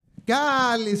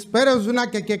Καλησπέρα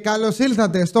ζουνάκια και καλώς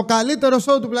ήλθατε στο καλύτερο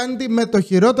show του πλανήτη με το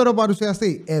χειρότερο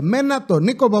παρουσιαστή. Εμένα τον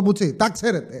Νίκο Παπουτσί. Τα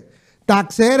ξέρετε. Τα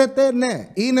ξέρετε, ναι.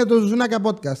 Είναι το Ζουνάκια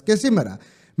Podcast. Και σήμερα,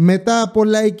 μετά από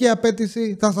λαϊκή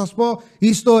απέτηση, θα σας πω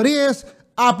ιστορίες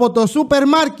από το σούπερ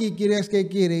μάρκι, κυρίες και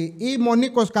κύριοι. Είμαι ο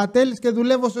Νίκος Κατέλης και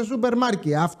δουλεύω σε σούπερ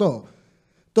μάρκι. Αυτό.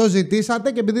 Το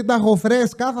ζητήσατε και επειδή τα έχω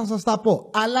φρέσκα θα σας τα πω.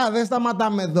 Αλλά δεν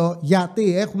σταματάμε εδώ,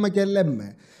 γιατί έχουμε και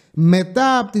λέμε.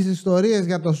 Μετά από τις ιστορίες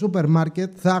για το σούπερ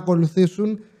μάρκετ θα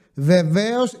ακολουθήσουν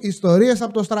βεβαίως ιστορίες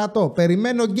από το στρατό.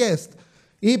 Περιμένω guest.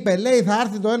 Είπε, λέει, θα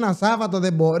έρθει το ένα Σάββατο,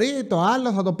 δεν μπορεί. Το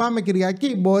άλλο θα το πάμε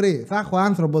Κυριακή, μπορεί. Θα έχω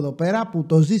άνθρωπο εδώ πέρα που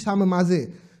το ζήσαμε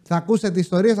μαζί. Θα ακούσετε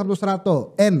ιστορίες από το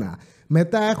στρατό. Ένα.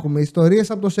 Μετά έχουμε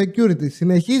ιστορίες από το security.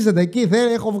 Συνεχίζετε εκεί.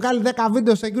 Έχω βγάλει 10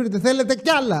 βίντεο security. Θέλετε κι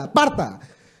άλλα. Πάρτα.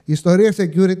 Ιστορίες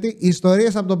security.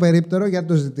 Ιστορίες από το περίπτερο, γιατί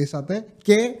το ζητήσατε.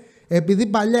 Και επειδή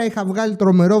παλιά είχα βγάλει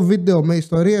τρομερό βίντεο με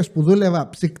ιστορίες που δούλευα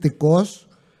ψυκτικός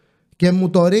και μου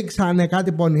το ρίξανε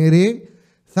κάτι πονηροί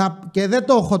και δεν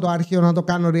το έχω το αρχείο να το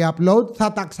κάνω re-upload,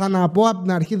 θα τα ξαναπώ από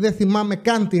την αρχή, δεν θυμάμαι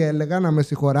καν τι έλεγα, να με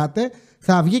συγχωράτε,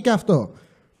 θα βγει και αυτό.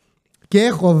 Και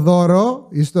έχω δώρο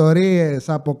ιστορίες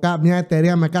από μια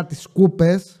εταιρεία με κάτι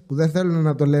σκούπες, που δεν θέλουν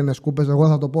να το λένε σκούπες, εγώ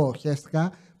θα το πω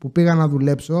χέστηκα, που πήγα να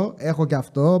δουλέψω, έχω και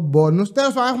αυτό, bonus,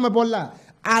 τέλος πάντων έχουμε πολλά.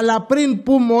 Αλλά πριν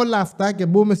πούμε όλα αυτά και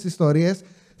μπούμε στις ιστορίες,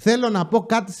 θέλω να πω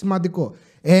κάτι σημαντικό.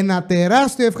 Ένα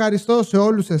τεράστιο ευχαριστώ σε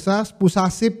όλους εσάς που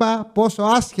σας είπα πόσο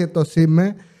άσχετος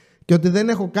είμαι και ότι δεν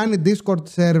έχω κάνει Discord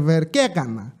server και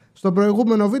έκανα. Στο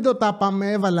προηγούμενο βίντεο τα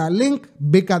πάμε, έβαλα link,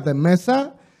 μπήκατε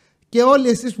μέσα και όλοι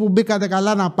εσείς που μπήκατε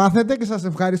καλά να πάθετε και σας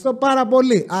ευχαριστώ πάρα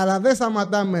πολύ. Αλλά δεν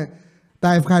σταματάμε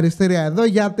τα ευχαριστήρια εδώ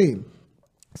γιατί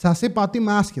σας είπα ότι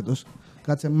είμαι άσχετος.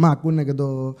 Κάτσε μ' ακούνε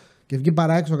και βγει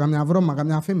παρά έξω καμιά βρώμα,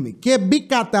 καμιά φήμη. Και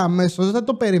μπήκατε αμέσως, δεν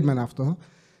το περίμενα αυτό.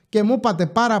 Και μου είπατε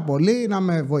πάρα πολύ να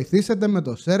με βοηθήσετε με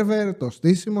το σερβερ, το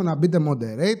στήσιμο, να μπείτε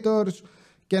moderators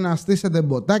και να στήσετε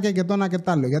μποτάκια και το ένα και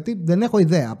το άλλο. Γιατί δεν έχω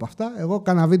ιδέα από αυτά. Εγώ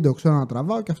κάνα βίντεο ξέρω να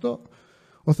τραβάω και αυτό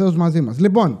ο Θεός μαζί μας.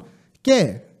 Λοιπόν,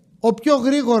 και ο πιο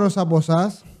γρήγορος από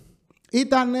εσάς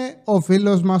ήταν ο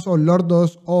φίλος μας, ο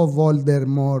Λόρντος, ο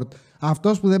Voldemort.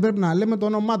 Αυτός που δεν πρέπει να λέμε το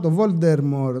όνομά του,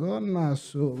 Voldemort. Να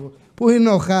σου. Πού είναι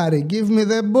ο Χάρη, give me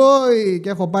the boy. Και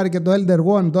έχω πάρει και το Elder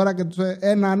One τώρα και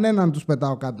έναν τους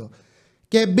πετάω κάτω.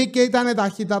 Και μπήκε, ήταν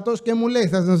ταχύτατος και μου λέει,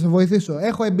 θες να σε βοηθήσω.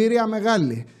 Έχω εμπειρία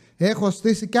μεγάλη. Έχω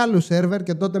στήσει κι άλλους σερβερ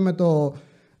και τότε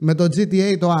με το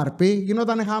GTA, το RP,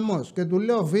 γινόταν χαμός. Και του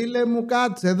λέω, φίλε μου,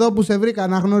 κάτσε εδώ που σε βρήκα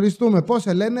να γνωριστούμε. Πώς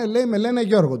σε λένε, λέει, με λένε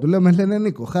Γιώργο. Του λέω, με λένε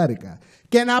Νίκο, χάρηκα.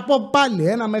 Και να πω πάλι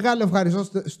ένα μεγάλο ευχαριστώ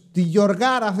στη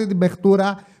Γιωργάρα αυτή την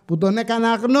παιχτούρα που τον έκανε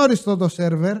αγνώριστο το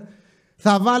σερβερ.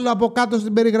 Θα βάλω από κάτω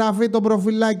στην περιγραφή το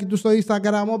προφιλάκι του στο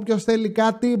Instagram. Όποιος θέλει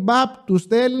κάτι, μπαπ, του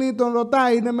στέλνει, τον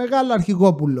ρωτάει. Είναι μεγάλο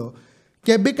αρχηγόπουλο.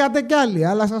 Και μπήκατε κι άλλοι,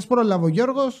 αλλά σας πρόλαβε ο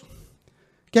Γιώργος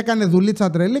και έκανε δουλίτσα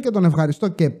τρελή και τον ευχαριστώ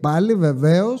και πάλι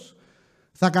βεβαίως.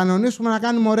 Θα κανονίσουμε να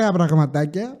κάνουμε ωραία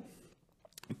πραγματάκια.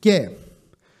 Και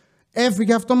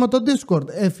έφυγε αυτό με το Discord.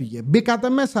 Έφυγε. Μπήκατε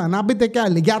μέσα, να μπείτε κι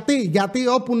άλλοι. Γιατί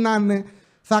όπου να είναι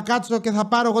θα κάτσω και θα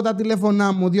πάρω εγώ τα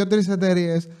τηλέφωνά μου, 2-3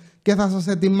 εταιρείες και θα σας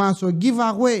ετοιμάσω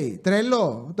giveaway.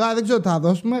 Τρελό. Τώρα δεν ξέρω τι θα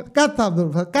δώσουμε.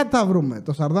 Κάτι θα βρούμε.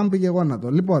 Το Σαρδάν πήγε γόνατο.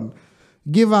 Λοιπόν,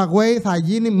 giveaway θα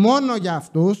γίνει μόνο για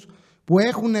αυτούς που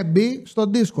έχουν μπει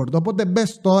στο Discord. Οπότε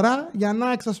μπες τώρα για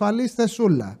να εξασφαλίσεις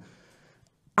θεσούλα.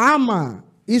 Άμα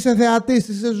είσαι θεατής,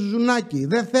 είσαι ζουνάκι,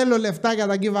 δεν θέλω λεφτά για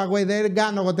τα giveaway, δεν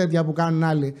κάνω εγώ τέτοια που κάνουν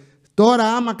άλλοι. Τώρα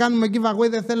άμα κάνουμε giveaway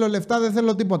δεν θέλω λεφτά, δεν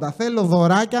θέλω τίποτα. Θέλω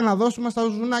δωράκια να δώσουμε στα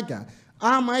ζουνάκια.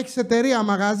 Άμα έχεις εταιρεία,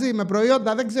 μαγαζί με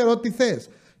προϊόντα, δεν ξέρω τι θες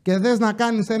και θες να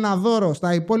κάνεις ένα δώρο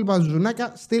στα υπόλοιπα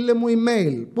ζουνάκια, στείλε μου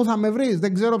email. Πού θα με βρεις,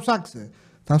 δεν ξέρω, ψάξε.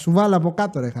 Θα σου βάλω από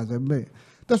κάτω ρε χαζεμπέ.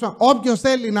 Όποιος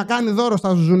θέλει να κάνει δώρο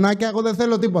στα ζουνάκια, εγώ δεν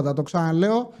θέλω τίποτα, το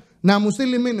ξαναλέω, να μου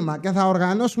στείλει μήνυμα και θα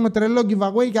οργανώσουμε τρελό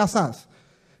giveaway για σας.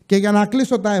 Και για να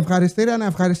κλείσω τα ευχαριστήρια, να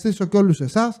ευχαριστήσω και όλους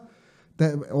εσάς.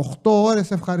 8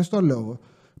 ώρες ευχαριστώ λέω εγώ.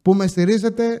 Που με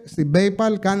στηρίζετε στην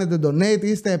PayPal, κάνετε donate,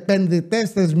 είστε επενδυτές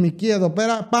θεσμικοί εδώ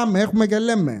πέρα. Πάμε, έχουμε και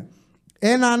λέμε.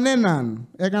 Έναν.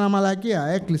 Έκανα μαλακία,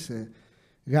 έκλεισε.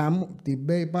 Την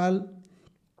PayPal.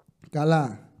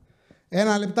 Καλά.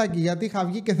 Ένα λεπτάκι, γιατί είχα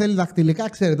βγει και θέλει δακτυλικά.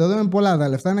 Ξέρετε, εδώ είναι πολλά τα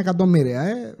λεφτά, είναι εκατομμύρια.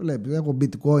 Βλέπετε, έχω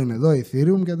bitcoin εδώ,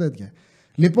 Ethereum και τέτοια.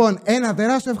 Λοιπόν, ένα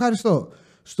τεράστιο ευχαριστώ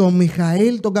στο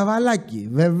Μιχαήλ τον Καβαλάκη,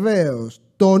 βεβαίως.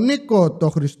 Τον Νίκο το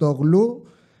Χριστόγλου,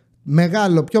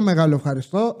 πιο μεγάλο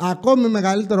ευχαριστώ. Ακόμη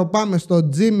μεγαλύτερο πάμε στο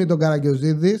Τζίμι τον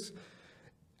Καραγκιοζίδης.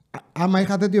 Άμα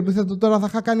είχα τέτοιο επίθετο τώρα θα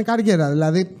είχα κάνει καριέρα.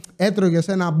 Δηλαδή έτρωγες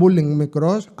ένα bullying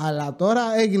μικρός, αλλά τώρα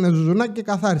έγινε ζουζουνάκι και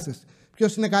καθάρισες.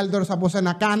 Ποιος είναι καλύτερος από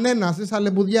σένα? Κανένας, είσαι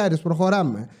αλεμπουδιάρης,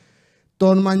 προχωράμε.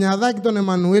 Τον Μανιαδάκη, τον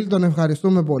Εμμανουήλ, τον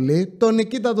ευχαριστούμε πολύ. Τον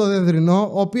Νικήτα το Δεδρινό,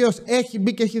 ο οποίος έχει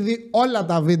μπει και έχει δει όλα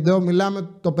τα βίντεο. Μιλάμε,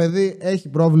 το παιδί έχει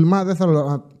πρόβλημα. Δεν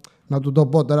θέλω να του το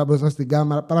πω τώρα μπροστά στην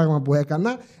κάμερα, πράγμα που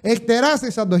έκανα. Έχει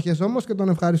τεράστιες αντοχές όμως και τον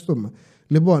ευχαριστούμε.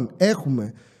 Λοιπόν,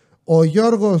 έχουμε ο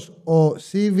Γιώργος ο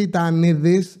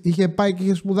Σιβιτανίδης. Είχε πάει και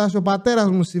είχε σπουδάσει ο πατέρας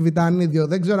μου Σιβιτανίδιο.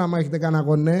 Δεν ξέρω αν έχετε κανένα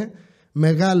γονέ.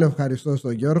 Μεγάλο ευχαριστώ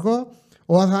στον Γιώργο.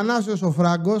 Ο Αθανάσιος ο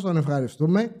Φράγκος, τον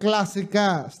ευχαριστούμε.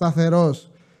 Κλασικά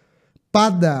σταθερός.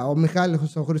 Πάντα ο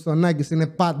Μιχάλης ο Χριστονάκης είναι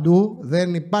παντού.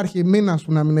 Δεν υπάρχει μήνας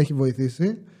που να μην έχει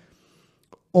βοηθήσει.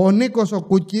 Ο Νίκος ο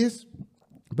Κούκης,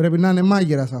 πρέπει να είναι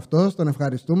μάγειρας αυτός, τον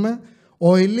ευχαριστούμε.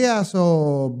 Ο Ηλίας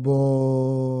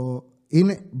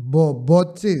είναι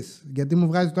Μπομπότσης, γιατί μου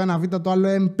βγάζει το ένα β το άλλο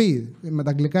MP. Με τα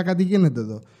αγγλικά κάτι γίνεται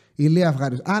εδώ. Ηλία,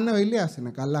 ευχαριστώ. Α, ναι, ο Ηλίας είναι,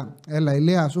 καλά. Έλα,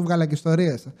 Ηλία, σου βγάλα και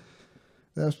ιστορίες.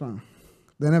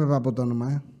 Δεν έπρεπε από το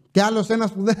όνομα, Και άλλος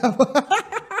ένας που δεν...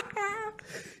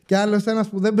 Και άλλος ένας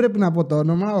που δεν πρέπει να πω το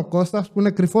όνομα, ο Κώστας, που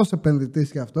είναι κρυφός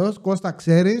επενδυτής κι αυτός. Κώστα,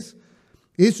 ξέρεις,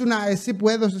 ήσουνα εσύ που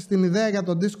έδωσες την ιδέα για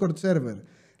το Discord server.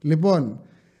 Λοιπόν,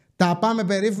 τα πάμε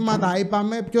περίφημα, τα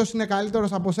είπαμε. Ποιος είναι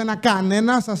καλύτερος από σένα?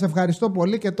 Κανένα. Σας ευχαριστώ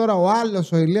πολύ. Και τώρα ο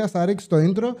άλλος, ο Ηλίας, θα ρίξει το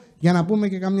intro για να πούμε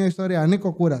και καμιά ιστορία.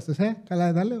 Νίκο, κούραστες, Καλά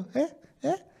δεν τα λέω.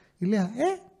 Ηλία,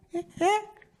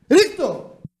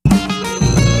 ρίχτω!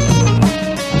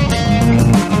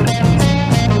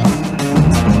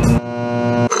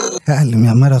 Άλλη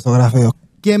μια μέρα στο γραφείο.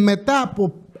 Και μετά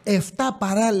από 7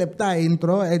 παράλεπτα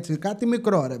intro, έτσι, κάτι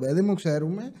μικρό ρε παιδί μου,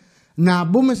 ξέρουμε, να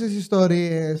μπούμε στις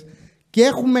ιστορίες. Και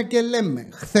έχουμε και λέμε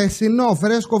χθεσινό,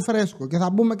 φρέσκο. Και θα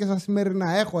μπούμε και στα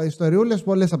σημερινά. Έχω ιστοριούλες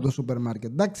πολλές από το σούπερ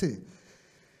μάρκετ, εντάξει.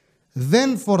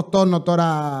 Δεν φορτώνω τώρα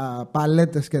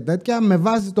παλέτες και τέτοια. Με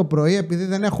βάζει το πρωί, επειδή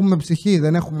δεν έχουμε ψυχή,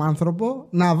 δεν έχουμε άνθρωπο,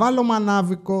 να βάλω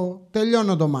μανάβικο.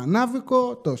 Τελειώνω το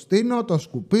μανάβικο, το στείνω, το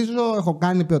σκουπίζω. Έχω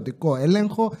κάνει ποιοτικό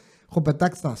έλεγχο. Έχω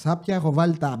πετάξει τα σάπια, έχω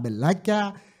βάλει τα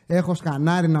αμπελάκια. Έχω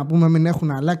σκανάρει να πούμε μην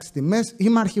έχουν αλλάξει τιμές.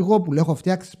 Είμαι αρχηγόπουλο. Έχω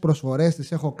φτιάξει τις προσφορές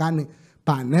τις, έχω κάνει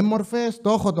πανέμορφες. Το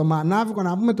έχω το μανάβικο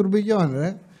να πούμε τουρμπιγιόν,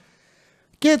 ρε.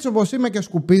 Και έτσι όπως είμαι και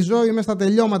σκουπίζω, είμαι στα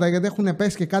τελειώματα γιατί έχουν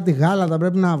πέσει και κάτι γάλατα.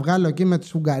 Πρέπει να βγάλω εκεί με τη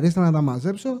σφουγγαρίστα να τα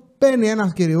μαζέψω. Παίρνει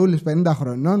ένας κυριούλης 50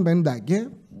 χρονών, 50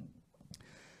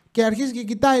 και αρχίζει και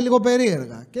κοιτάει λίγο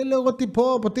περίεργα. Και λέω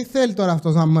εγώ τι θέλει τώρα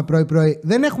αυτός να πούμε πρωί-πρωί.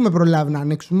 Δεν έχουμε προλάβει να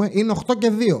ανοίξουμε. Είναι 8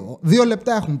 και 2. 2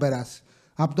 λεπτά έχουν περάσει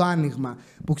από το άνοιγμα.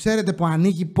 Που ξέρετε που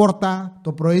ανοίγει πόρτα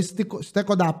το πρωί,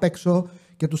 στέκονται απ' έξω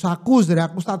και τους ακούς ρε.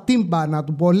 Ακούς τα τύμπανα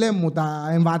του πολέμου, τα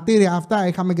εμβατήρια αυτά.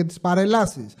 Είχαμε και τις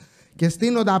παρελάσεις. Και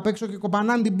στείνονται απ' έξω και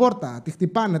κοπανάνε την πόρτα. Τη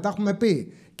χτυπάνε, τα έχουμε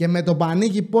πει. Και με το που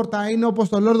ανοίγει η πόρτα είναι όπως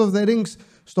το Lord of the Rings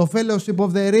στο Fellowship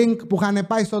of the Ring που είχαν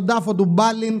πάει στον τάφο του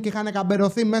Μπάλιν και είχαν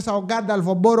καμπερωθεί μέσα ο Γκάνταλφ,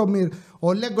 ο Μπόρομιρ,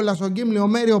 ο Λέγκολας, ο Γκίμλι, ο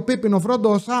Μέρι, ο Πίπιν, ο Φρόντο,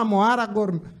 ο Σάμ, ο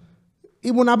Άραγκορν.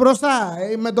 Ήμουνα μπροστά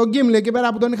με τον Γκίμλι εκεί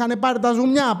πέρα που τον είχαν πάρει τα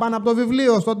ζουμιά πάνω από το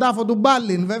βιβλίο στον τάφο του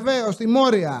Μπάλιν, βεβαίως, στη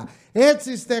Μόρια.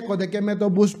 Έτσι στέκονται και με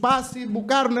το που σπάσει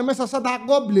μπουκάρουνε μέσα σαν τα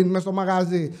γκόμπλιν μες στο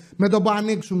μαγαζί με το που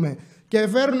ανοίξουμε. Και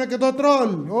φέρουν και το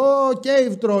τρόλ. Ο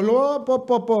cave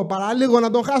troll. Παραλίγο να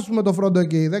το χάσουμε το Φρόντο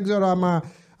εκεί. Δεν ξέρω άμα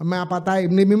με απατάει η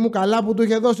μνήμη μου. Καλά που του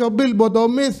είχε δώσει ο Μπίλμπο το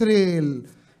Μίθριλ.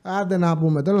 Άντε να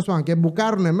πούμε. Τέλος πάντων. Και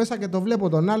μπουκάρουνε μέσα και το βλέπω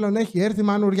τον άλλον. Έχει έρθει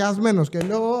μανουριασμένος. Και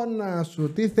λέω να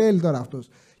σου, τι θέλει τώρα αυτός.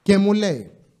 Και μου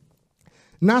λέει,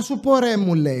 να σου πω ρε,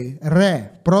 μου λέει,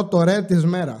 ρε, πρώτο ρε της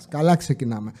μέρας. Καλά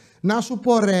ξεκινάμε. Να σου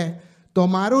πω ρε, το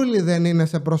μαρούλι δεν είναι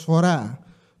σε προσφορά.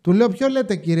 Του λέω, ποιο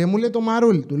λέτε κύριε? Μου λέει το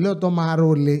μαρούλι. Του λέω, το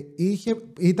μαρούλι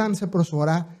ήταν σε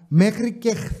προσφορά μέχρι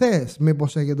και χθες.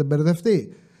 Μήπως έχετε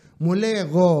μπερδευτεί? Μου λέει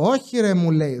εγώ, όχι ρε,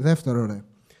 μου λέει, δεύτερο ρε.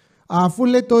 Αφού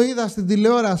λέει το είδα στην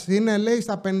τηλεόραση, είναι λέει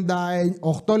στα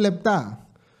 58 λεπτά.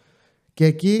 Και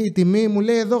εκεί η τιμή μου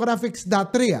λέει εδώ γράφει 63.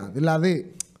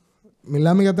 Δηλαδή,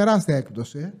 μιλάμε για τεράστια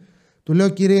έκπτωση. Του λέω,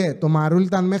 κύριε, το μαρούλι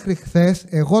ήταν μέχρι χθες.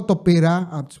 Εγώ το πήρα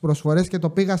από τις προσφορές και το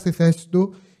πήγα στη θέση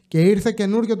του. Και ήρθε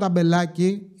καινούριο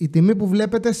ταμπελάκι, η τιμή που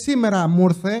βλέπετε σήμερα μου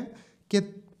ήρθε και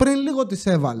πριν λίγο της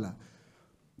έβαλα.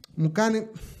 Μου κάνει,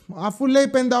 αφού λέει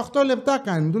 58 λεπτά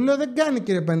κάνει. Του λέω, δεν κάνει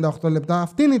κύριε 58 λεπτά,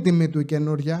 αυτή είναι η τιμή του η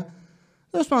καινούρια.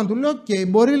 Τέλος πάντων, του λέω, okay,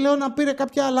 μπορεί λέω να πήρε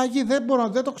κάποια αλλαγή,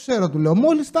 δεν το ξέρω, του λέω,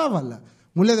 μόλις τα έβαλα.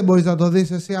 Μου λέει, δεν μπορείς να το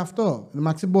δεις εσύ αυτό?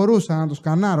 Μαξί μπορούσα να το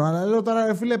σκανάρω, αλλά λέω τώρα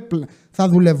ρε φίλε, θα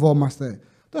δουλευόμαστε.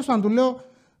 Τέλος πάντων, του λέω,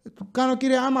 του κάνω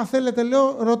κύριε, άμα θέλετε,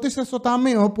 λέω, ρωτήστε στο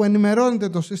ταμείο που ενημερώνεται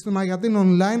το σύστημα γιατί είναι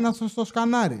online να σας το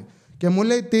σκανάρει. Και μου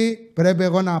λέει, τι, πρέπει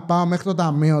εγώ να πάω μέχρι το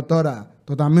ταμείο τώρα?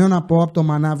 Το ταμείο να πω από το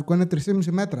μανάβικο είναι 3,5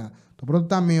 μέτρα. Το πρώτο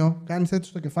ταμείο κάνεις έτσι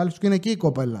στο κεφάλι σου και είναι εκεί η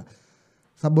κοπέλα.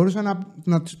 Θα μπορούσα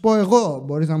να της πω εγώ,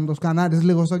 μπορείς να μου το σκανάρεις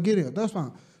λίγο στον κύριο? Τέλος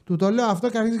πάντων, του το λέω αυτό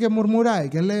και αρχίζει και μουρμουράει.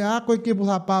 Και λέει, άκου εκεί που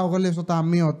θα πάω, εγώ λέει στο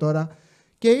ταμείο τώρα.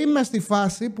 Και είμαι στη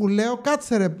φάση που λέω,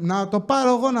 κάτσε ρε, να το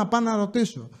πάρω εγώ να πάω να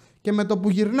ρωτήσω. Και με το που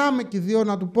γυρνάμε και οι δύο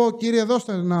να του πω, κύριε,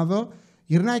 δώστε να δω,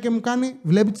 γυρνάει και μου κάνει,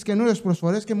 βλέπει τις καινούριες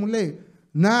προσφορές και μου λέει,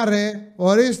 να ρε,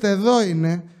 ορίστε, εδώ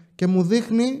είναι. Και μου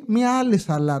δείχνει μία άλλη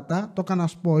σαλάτα, το έκανα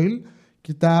spoil,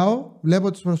 κοιτάω,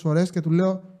 βλέπω τις προσφορές και του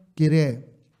λέω, κύριε,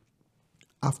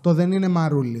 αυτό δεν είναι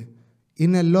μαρούλι,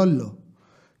 είναι λόλο.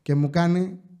 Και μου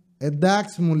κάνει,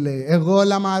 εντάξει, μου λέει, εγώ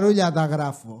όλα μαρούλια τα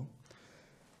γράφω.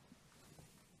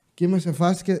 Και είμαι σε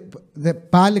φάση και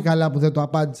πάλι καλά που δεν το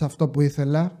απάντησα αυτό που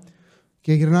ήθελα.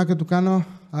 Και γυρνάω και του κάνω,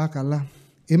 α, καλά.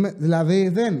 Δηλαδή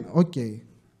δεν, οκ.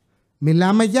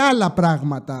 Μιλάμε για άλλα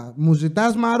πράγματα. Μου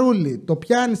ζητάς μαρούλι, το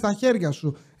πιάνεις στα χέρια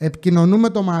σου, επικοινωνούμε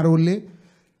το μαρούλι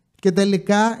και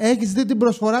τελικά έχεις δει την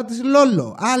προσφορά της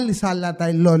Λόλο. Άλλη σαλάτα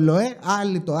η Λόλο,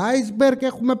 άλλη το iceberg,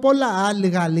 έχουμε πολλά. Άλλη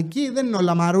γαλλική, δεν είναι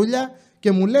όλα μαρούλια.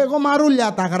 Και μου λέει, εγώ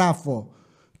μαρούλια τα γράφω.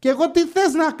 Και εγώ τι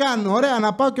θες να κάνω, ωραία,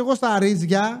 να πάω κι εγώ στα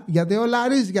ρύζια, γιατί όλα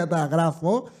ρύζια τα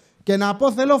γράφω, και να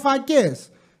πω θέλω φακές.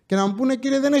 Και να μου πούνε,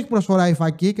 κύριε, δεν έχει προσφορά η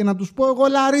φακή, και να τους πω εγώ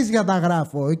όλα ρύζια τα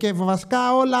γράφω. Και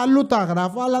βασικά όλα αλλού τα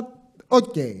γράφω, αλλά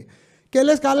οκ. Και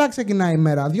λες, καλά ξεκινάει η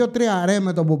μέρα. 2-3 ρε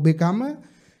με το που μπήκαμε,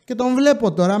 και τον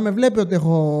βλέπω τώρα, με βλέπει ότι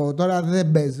έχω, τώρα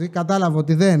δεν παίζει, κατάλαβε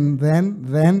ότι δεν,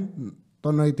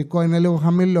 το νοητικό είναι λίγο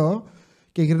χαμηλό.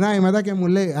 Και γυρνάει μετά και μου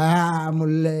λέει, μου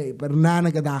λέει, περνάνε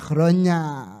και τα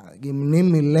χρόνια, η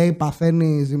μνήμη, λέει,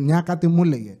 παθαίνει ζημιά, κάτι μου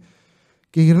έλεγε.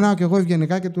 Και γυρνάω κι εγώ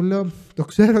ευγενικά και του λέω, το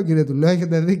ξέρω κύριε, του λέω,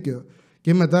 έχετε δίκιο. Και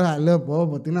είμαι τώρα, λέω,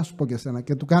 πω, τι να σου πω και εσένα.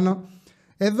 Και του κάνω,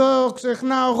 εδώ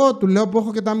ξεχνάω εγώ, του λέω, που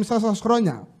έχω και τα μισά σας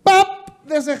χρόνια. Παπ,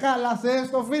 δεν σε χάλασες,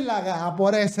 το φύλαγα, από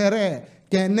ρε σε ρε.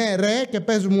 Και ναι ρε, και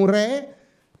πες μου ρε,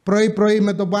 πρωί-πρωί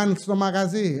με το που άνοιξε το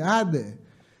μαγαζί. Άντε,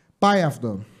 πάει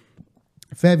αυτό.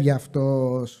 Φεύγει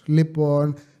αυτός.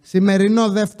 Λοιπόν, σημερινό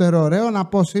δεύτερο ωραίο, να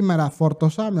πω σήμερα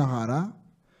φόρτωσα, μια χαρά.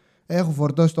 Έχω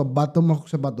φορτώσει τον πάτο μου, έχω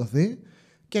ξεπατωθεί.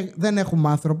 Και δεν έχουμε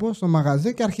άνθρωπο στο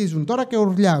μαγαζί και αρχίζουν τώρα και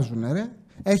ουρλιάζουν, ρε.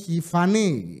 Έχει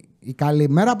φανεί η καλή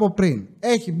μέρα από πριν.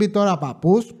 Έχει μπει τώρα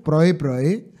παππούς,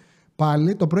 πρωί-πρωί,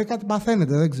 πάλι. Το πρωί κάτι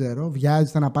παθαίνετε, δεν ξέρω.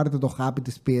 Βιάζεστε να πάρετε το χάπι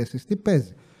της πίεσης, τι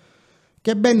παίζει.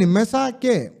 Και μπαίνει μέσα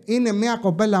και είναι μια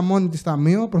κοπέλα μόνη της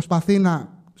ταμείο, προσπαθεί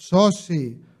να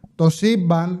σώσει το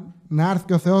σύμπαν, να έρθει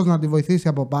και ο Θεός να τη βοηθήσει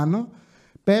από πάνω.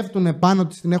 Πέφτουνε πάνω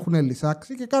της, την έχουν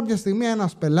λυσάξει και κάποια στιγμή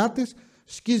ένας πελάτης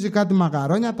σκίζει κάτι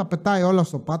μαγαρόνια, τα πετάει όλα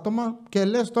στο πάτωμα και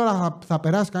λες τώρα θα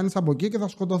περάσει κανείς από εκεί και θα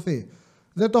σκοτωθεί.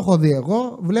 Δεν το έχω δει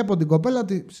εγώ. Βλέπω την κοπέλα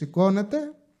ότι σηκώνεται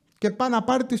και πάει να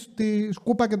πάρει τη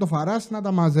σκούπα και το φαράσι να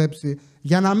τα μαζέψει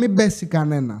για να μην πέσει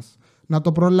κανένας, να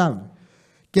το προλάβει.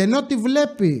 Και ενώ τη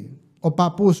βλέπει ο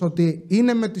παππούς ότι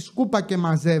είναι με τη σκούπα και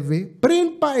μαζεύει,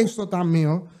 πριν πάει στο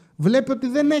ταμείο, βλέπει ότι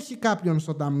δεν έχει κάποιον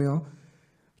στο ταμείο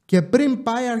και πριν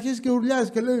πάει αρχίζει και ουρλιάζει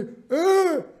και λέει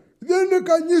δεν είναι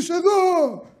κανείς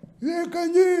εδώ, δεν είναι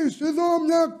κανείς, εδώ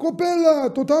μια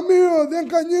κοπέλα, το ταμείο, δεν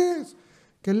είναι κανείς.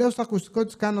 Και λέω στο ακουστικό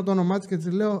της, κάνω το όνομά της και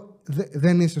της λέω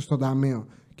δεν είσαι στο ταμείο.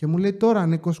 Και μου λέει τώρα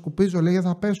Νίκο σκουπίζω, λέει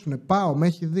θα πέσουνε, πάω, με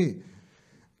έχει δει.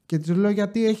 Και της λέω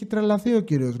γιατί έχει τρελαθεί ο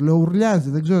κύριος, λέω ουρλιάζει,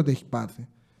 δεν ξέρω τι έχει πάθει.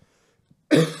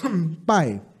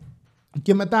 Πάει.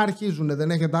 Και μετά αρχίζουνε,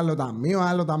 δεν έχετε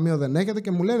άλλο ταμείο δεν έχετε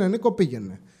και μου λένε Νίκο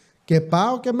πήγαινε. Και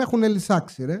πάω και με έχουν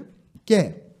λυσάξει ρε.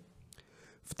 Και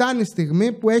φτάνει η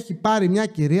στιγμή που έχει πάρει μια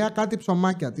κυρία κάτι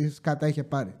ψωμάκια της κατά είχε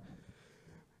πάρει.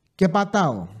 Και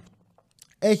πατάω.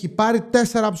 Έχει πάρει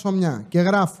 4 ψωμιά και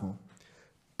γράφω.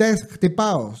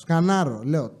 Χτυπάω, σκανάρω,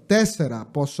 λέω 4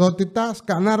 ποσότητα,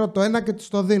 σκανάρω το ένα και της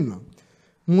το δίνω.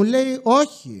 Μου λέει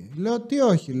όχι. Λέω τι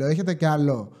όχι, λέω έχετε κι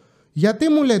άλλο. Γιατί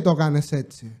μου λέει το έκανες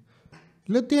έτσι.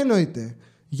 Λέω τι εννοείται.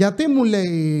 Γιατί μου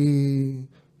λέει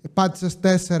πάτησες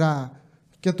 4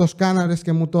 και το σκάναρες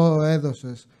και μου το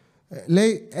έδωσες.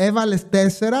 Λέει έβαλες 4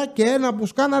 και ένα που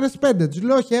σκάναρες 5. Της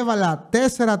λέω όχι, έβαλα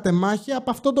 4 τεμάχια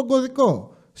από αυτό το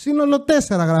κωδικό. Σύνολο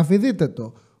 4 γράφει, δείτε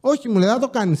το. Όχι μου λέει, δεν το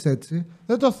κάνεις έτσι.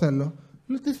 Δεν το θέλω.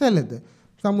 Λέω τι θέλετε.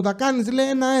 Θα μου τα κάνεις λέει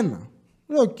 1-1.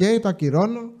 Λέω οκ, το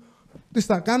ακυρώνω. Τις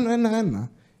τα κάνω 1-1.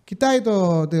 Κοιτάει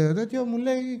το τέτοιο, μου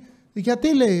λέει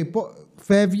γιατί λέει,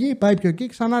 φεύγει, πάει πιο εκεί,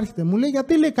 ξανάρχεται. Μου λέει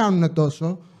γιατί λέει κάνουνε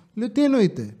τόσο. Λέω τι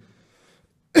εννοείται.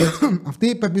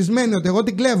 Αυτή πεπισμένη ότι εγώ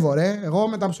την κλέβω ρε. Εγώ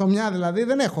με τα ψωμιά δηλαδή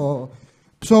δεν έχω.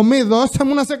 Ψωμί δώστε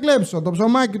μου να σε κλέψω. Το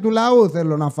ψωμάκι του λαού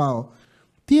θέλω να φάω.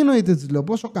 Τι εννοείται της λέω,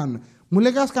 πόσο κάνουν. Μου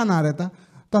λέει σκανάρετα.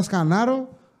 Τα σκανάρω,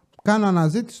 κάνω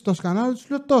αναζήτηση, το σκανάρω, της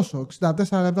λέω τόσο.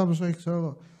 64 λεπτά πόσο έχει ξέρω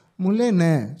εγώ. Μου λέει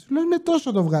ναι. Της λέω ναι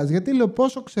τόσο το βγάζει. Γιατί λέω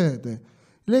πόσο ξέρετε.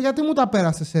 Λέει γιατί μου τα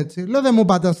πέρασες έτσι. Λέω δεν μου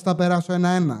είπατε να τα περάσω 1-1.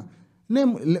 Ναι,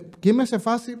 και είμαι σε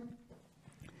φάση.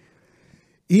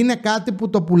 Είναι κάτι που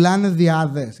το πουλάνε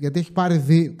διάδες. Γιατί έχει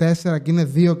πάρει 4 και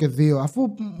είναι 2 και 2.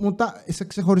 Αφού μου σε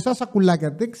ξεχωριστά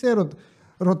σακουλάκια. Δεν ξέρω.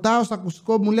 Ρωτάω στο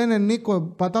ακουστικό, μου λένε Νίκο,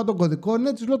 πατάω τον κωδικό.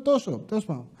 Ναι, της λέω τόσο. Τέλος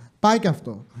πάντων. Πάει και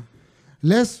αυτό.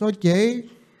 Λες, οκ,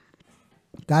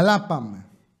 καλά πάμε.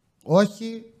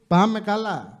 Όχι, πάμε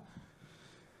καλά.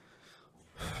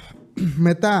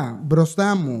 Μετά,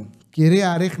 μπροστά μου,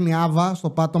 κυρία ρίχνει άβα στο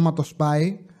πάτωμα, το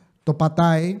σπάει, το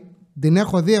πατάει. Την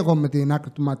έχω δει εγώ με την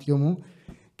άκρη του ματιού μου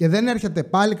και δεν έρχεται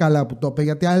πάλι καλά που το είπε,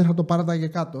 γιατί άλλη θα το παράταγε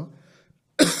κάτω.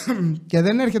 Και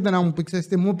δεν έρχεται να μου πει, ξέρεις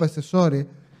τι μου είπες, sorry.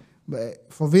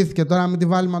 Φοβήθηκε τώρα να μην τη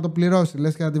βάλει να το πληρώσει.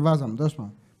 Λες και να τη βάζαμε, τέλος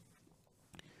πάντων.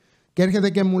 Και έρχεται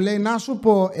και μου λέει, να σου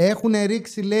πω, έχουν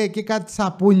ρίξει, λέει, εκεί κάτι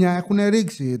σαπούνια, έχουν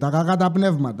ρίξει τα κακά τα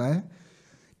πνεύματα,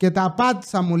 Και τα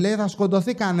πάτησα, μου λέει, θα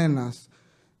σκοτωθεί κανένας.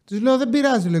 Της λέω, δεν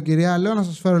πειράζει, λέω, κυρία, λέω, να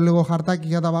σας φέρω λίγο χαρτάκι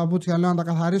για τα παπούτσια, λέω, να τα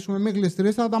καθαρίσουμε, μην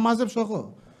γλιστρήσετε, θα τα μαζέψω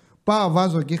εγώ. Πάω,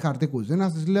 βάζω εκεί χαρτί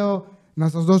κουζίνα, της λέω, να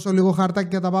σας δώσω λίγο χαρτάκι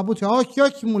για τα παπούτσια. Όχι,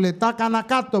 όχι, μου λέει, τα έκανα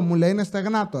κάτω, μου λέει, είναι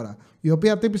στεγνά τώρα. Η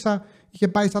οποία τύπησα είχε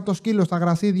πάει σαν το σκύλο στα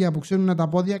γρασίδια που ξύνουν τα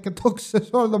πόδια και το ξε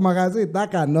όλο το μαγαζί. Τα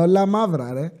έκανε όλα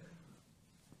μαύρα, ρε.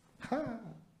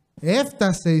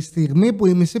 Έφτασε η στιγμή που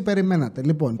οι μισοί περιμένατε.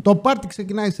 Λοιπόν, το πάρτι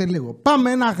ξεκινάει σε λίγο.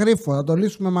 Πάμε ένα γρίφο, θα το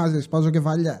λύσουμε μαζί, σπάζω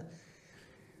κεφαλιά.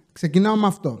 Ξεκινάω με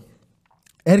αυτό.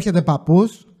 Έρχεται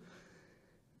παππούς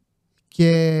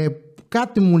και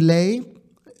κάτι μου λέει.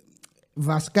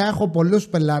 Βασικά έχω πολλούς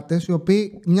πελάτες οι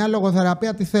οποίοι μια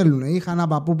λογοθεραπεία τη θέλουν. Είχα ένα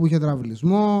παππού που είχε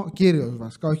τραυλισμό, κύριος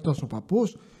βασικά, όχι τόσο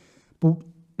παππούς, που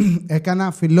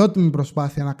έκανα φιλότιμη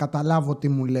προσπάθεια να καταλάβω τι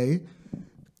μου λέει.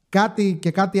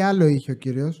 Κάτι άλλο είχε ο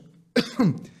κύριος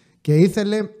και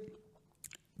ήθελε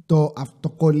το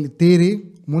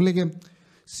κολλητήρι, μου έλεγε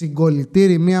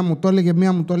συγκολλητήρι, μία μου το έλεγε,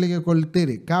 μία μου το έλεγε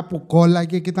κολλητήρι. Κάπου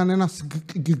κόλλαγε και ήταν ένα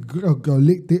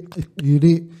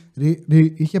κολλητήρι,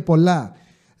 είχε πολλά.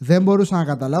 Δεν μπορούσα να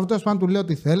καταλάβω. Τέλος πάντων του λέω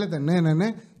τι θέλετε,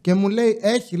 ναι. Και μου λέει,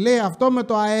 έχει, λέει, αυτό με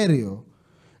το αέριο.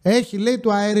 Έχει, λέει,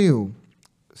 του αερίου.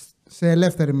 Σε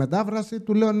ελεύθερη μετάφραση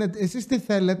του λέω, ναι, εσείς τι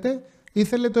θέλετε?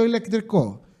 Ήθελε το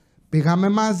ηλεκτρικό. Πήγαμε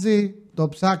μαζί, το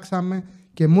ψάξαμε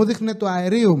και μου δείχνε το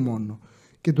αερίου μόνο.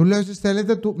 Και του λέω, εσείς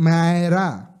θέλετε με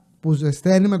αερά, που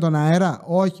ζεσταίνει με τον αέρα?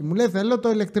 Όχι, μου λέει, θέλω το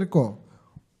ηλεκτρικό.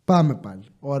 Πάμε πάλι.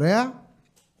 Ωραία.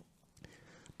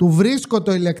 Του βρίσκω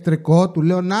το ηλεκτρικό, του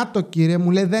λέω, να το κύριε,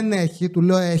 μου λέει, δεν έχει. Του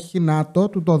λέω, έχει, να το,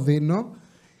 του το δίνω.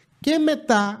 Και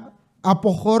μετά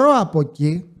αποχωρώ από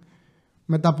εκεί,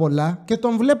 με τα πολλά, και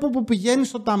τον βλέπω που πηγαίνει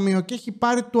στο ταμείο και έχει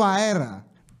πάρει του αέρα.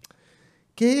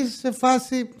 Και είσαι σε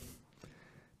φάση,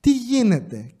 τι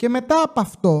γίνεται? Και μετά από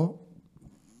αυτό,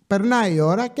 περνάει η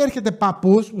ώρα και έρχεται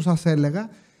παππούς που σας έλεγα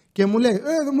και μου λέει,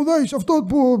 δεν μου δώσεις αυτό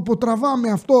που τραβάμε,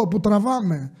 αυτό που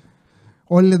τραβάμε.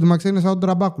 Όλοι λένε, μα είναι σαν τον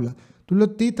τραμπάκουλα. Του λέω,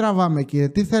 τι τραβάμε κύριε,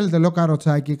 τι θέλετε? Λέω,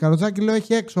 καροτσάκι. Καροτσάκι, λέω,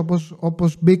 έχει έξω,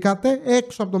 όπως μπήκατε,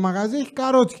 έξω από το μαγαζί έχει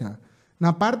καρότσια.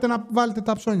 Να πάρετε να βάλετε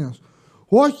τα ψώνια σας.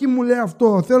 Όχι, μου λέει,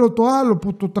 αυτό, θέλω το άλλο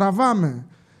που το τραβάμε.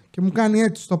 Και μου κάνει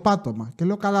έτσι στο πάτωμα. Και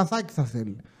λέω, καλαθάκι θα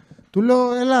θέλει. Του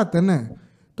λέω, ελάτε, ναι.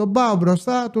 Τον πάω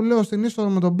μπροστά, του λέω, στην είσοδο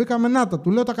με τον μπήκαμε, να τα.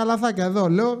 Του λέω, τα καλαθάκια εδώ.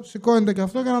 Λέω, σηκώνεται και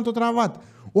αυτό για να το τραβάτε.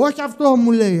 Όχι αυτό,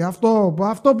 μου λέει,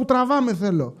 αυτό που τραβάμε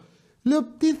θέλω. Λέω,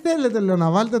 τι θέλετε, λέω, να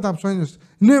βάλετε τα ψώνια σας?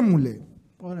 Ναι, μου λέει.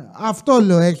 Ωραία. Αυτό,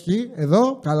 λέω, έχει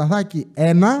εδώ καλαθάκι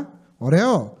ένα,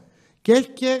 ωραίο. Και έχει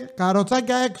και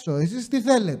καροτσάκια έξω. Εσείς τι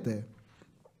θέλετε?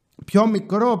 Πιο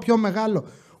μικρό, πιο μεγάλο?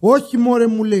 Όχι, μωρέ,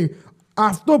 μου λέει.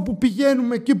 Αυτό που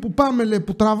πηγαίνουμε εκεί που πάμε, λέει,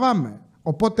 που τραβάμε.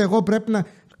 Οπότε εγώ πρέπει να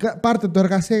πάρτε το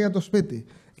εργασία για το σπίτι.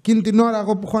 Εκείνη την ώρα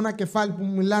εγώ που έχω ένα κεφάλι που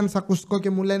μου μιλάνε σε ακουστικό και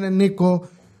μου λένε, Νίκο,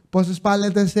 πόσες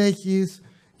παλέτες έχεις,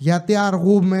 γιατί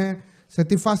αργούμε, σε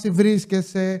τι φάση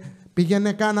βρίσκεσαι,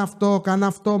 πήγαινε κάνε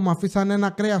αυτό, μου αφήσανε ένα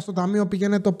κρέας στο ταμείο,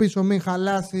 πήγαινε το πίσω, μην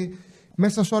χαλάσει.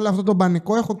 Μέσα σε όλο αυτό το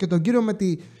πανικό έχω και τον κύριο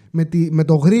με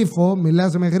το γρίφο,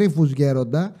 μιλάς με γρίφους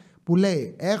γέροντα, που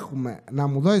λέει, έχουμε να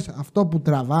μου δώσεις αυτό που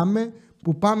τραβάμε,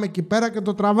 που πάμε εκεί πέρα και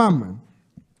το τραβάμε.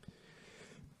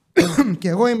 Και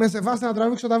εγώ είμαι σε φάση να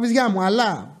τραβήξω τα βυζιά μου,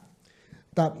 αλλά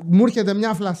μου έρχεται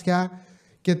μια φλασιά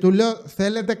και του λέω,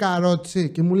 θέλετε καρότσι?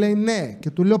 Και μου λέει, ναι. Και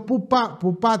του λέω,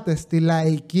 πού πάτε, στη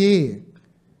Λαϊκή?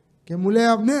 Και μου λέει,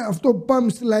 ναι, αυτό που πάμε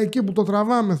στη Λαϊκή που το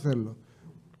τραβάμε θέλω.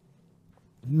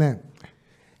 Ναι,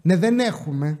 δεν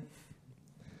έχουμε.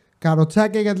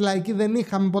 Καροτσάκια για τη Λαϊκή δεν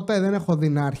είχαμε ποτέ, δεν έχω δει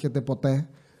να έρχεται ποτέ.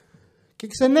 Και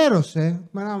ξενέρωσε,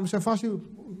 σε φάση,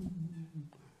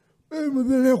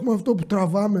 δεν έχουμε αυτό που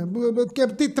τραβάμε. Και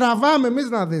τι τραβάμε εμείς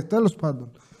να δεις, τέλος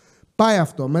πάντων. Πάει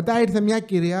αυτό. Μετά ήρθε μια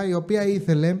κυρία η οποία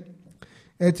ήθελε,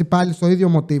 έτσι πάλι στο ίδιο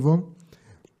μοτίβο,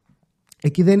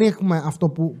 εκεί δεν έχουμε αυτό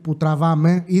που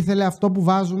τραβάμε, ήθελε αυτό που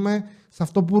βάζουμε σε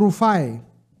αυτό που ρουφάει.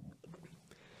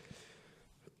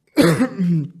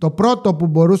 Το πρώτο που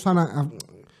μπορούσα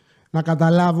να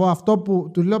καταλάβω, αυτό που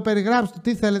του λέω, περιγράψτε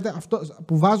τι θέλετε, αυτό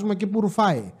που βάζουμε εκεί που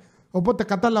ρουφάει. Οπότε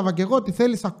κατάλαβα κι εγώ ότι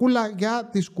θέλει σακούλα για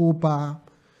τη σκούπα.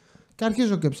 Και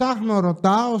αρχίζω και ψάχνω,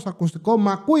 ρωτάω στο ακουστικό, μ'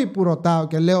 ακούει που ρωτάω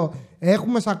και λέω: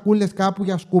 έχουμε σακούλες κάπου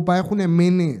για σκούπα, έχουνε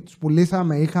μείνει, τους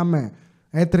πουλήσαμε, είχαμε,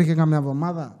 έτρεχε καμιά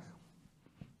εβδομάδα.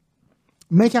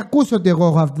 Με έχει ακούσει ότι εγώ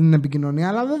έχω αυτή την επικοινωνία,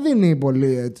 αλλά δεν δίνει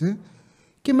πολύ έτσι.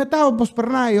 Και μετά, όπως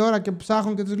περνάει η ώρα και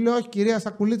ψάχνω και της λέω: όχι, κυρία,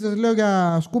 σακουλίτσες, λέω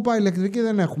για σκούπα ηλεκτρική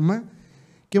δεν έχουμε.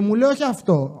 Και μου λέει: όχι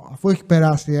αυτό, αφού έχει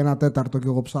περάσει 1/4 και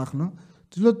εγώ ψάχνω.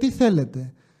 Της λέω: τι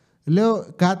θέλετε? Λέω: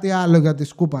 κάτι άλλο για τη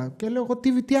σκούπα. Και λέω: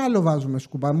 τι άλλο βάζουμε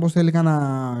σκούπα? Μήπως θέλει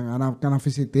κανένα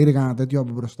φυσιτήρι, κανένα τέτοιο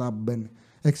από μπροστά που μπαίνει,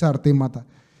 εξαρτήματα.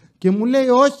 Και μου λέει: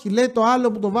 όχι, λέει, το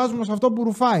άλλο που το βάζουμε σε αυτό που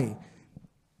ρουφάει.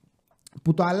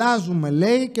 Που το αλλάζουμε,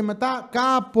 λέει, και μετά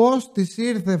κάπως της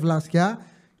ήρθε βλασιά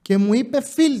και μου είπε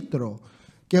φίλτρο.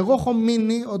 Και εγώ έχω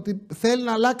μείνει ότι θέλει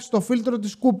να αλλάξει το φίλτρο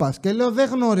της σκούπας. Και λέω: δεν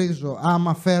γνωρίζω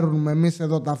άμα φέρνουμε εμείς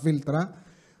εδώ τα φίλτρα.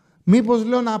 Μήπως,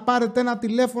 λέω, να πάρετε ένα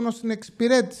τηλέφωνο στην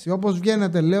εξυπηρέτηση. Όπως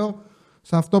βγαίνετε, λέω,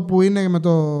 σε αυτό που είναι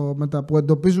που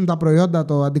εντοπίζουν τα προϊόντα,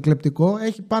 το αντικλεπτικό,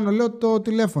 έχει πάνω, λέω, το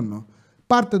τηλέφωνο.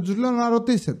 Πάρτε τους, λέω, να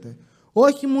ρωτήσετε.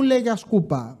 Όχι, μου λέει, για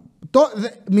σκούπα.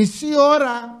 Μισή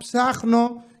ώρα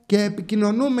ψάχνω και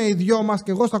επικοινωνούμε οι δυο μας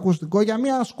και εγώ στο ακουστικό για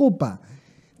μια σκούπα.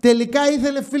 Τελικά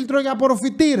ήθελε φίλτρο για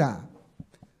απορροφητήρα.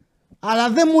 Αλλά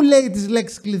δεν μου λέει τις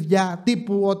λέξεις κλειδιά,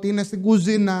 τύπου ότι είναι στην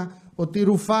κουζίνα, ότι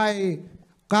ρουφάει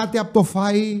κάτι από το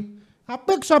φαΐ.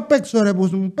 Απ' έξω ρε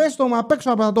πούστη μου, πες το μου απ'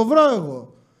 έξω, θα το βρω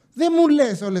εγώ. Δεν μου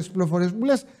λες όλες τις πληροφορίες, μου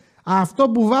λες αυτό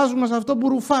που βάζουμε σε αυτό που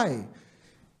ρουφάει.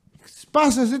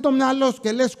 Σπάσε εσύ το μυαλό σου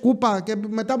και λες σκούπα και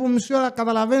μετά από μισή ώρα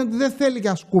καταλαβαίνει ότι δεν θέλει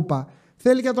για σκούπα.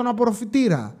 Θέλει για τον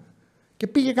απορροφητήρα. Και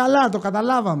πήγε καλά, το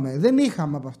καταλάβαμε. Δεν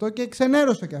είχαμε από αυτό και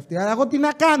ξενέρωσε και αυτή. Αλλά εγώ τι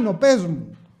να κάνω, πες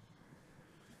μου.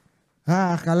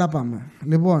 Αχ, καλά πάμε.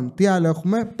 Λοιπόν, τι άλλο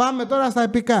έχουμε? Πάμε τώρα στα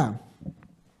επικά.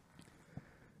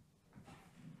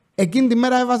 Εκείνη τη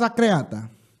μέρα έβαζα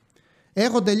κρέατα.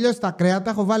 Έχω τελειώσει τα κρέατα,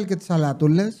 έχω βάλει και τις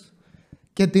σαλατούλες.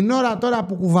 Και την ώρα τώρα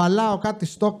που κουβαλάω κάτι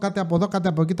στόκ, κάτι από εδώ, κάτι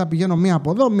από εκεί, τα πηγαίνω μία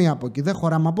από εδώ, μία από εκεί. Δεν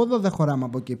χωράμε από εδώ, δεν χωράμε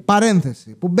από εκεί.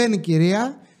 Παρένθεση. Που μπαίνει η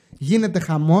κυρία, γίνεται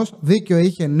χαμός, δίκιο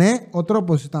είχε, ναι, ο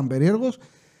τρόπος ήταν περίεργος.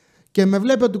 Και με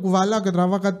βλέπει ότι κουβαλάω και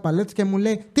τραβάω κάτι παλέτες και μου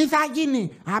λέει: τι θα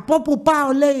γίνει, από που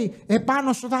πάω, λέει,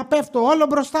 επάνω σου θα πέφτω, όλο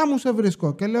μπροστά μου σε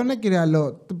βρίσκω. Και λέω: ναι, κυρία,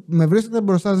 λέω, με βρίσκετε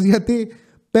μπροστά σας γιατί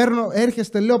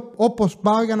έρχεστε, λέω, όπως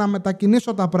πάω για να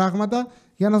μετακινήσω τα πράγματα,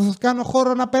 για να σας κάνω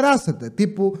χώρο να περάσετε.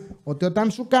 Τύπου ότι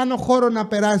όταν σου κάνω χώρο να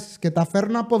περάσεις και τα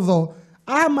φέρνω από εδώ,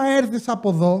 άμα έρθεις από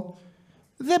εδώ,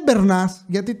 δεν περνάς,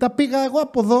 γιατί τα πήγα εγώ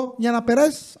από εδώ για να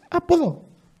περάσεις από εδώ.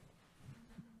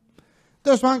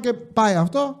 Τέλος πάντων, και πάει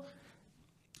αυτό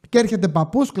και έρχεται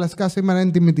παππούς, κλασικά σήμερα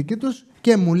είναι τιμητική τους,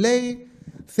 και μου λέει: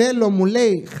 θέλω, μου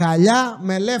λέει, χαλιά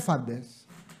με ελέφαντες.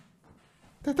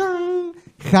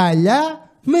 Χαλιά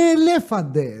με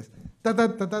ελέφαντες.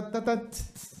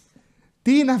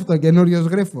 Τι είναι αυτό, καινούριος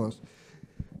γρίφος?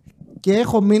 Και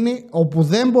έχω μείνει όπου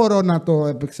δεν μπορώ να το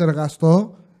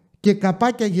επεξεργαστώ και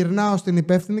καπάκια γυρνάω στην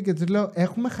υπεύθυνη και της λέω: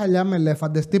 έχουμε χαλιά με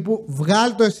ελέφαντες. Τύπου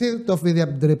βγάλ' το εσύ το φίδι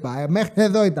από την τρύπα. Μέχρι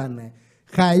εδώ ήτανε.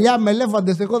 Χαλιά με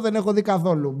ελέφαντες εγώ δεν έχω δει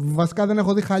καθόλου. Βασικά δεν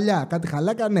έχω δει χαλιά. Κάτι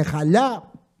χαλάκα, ναι,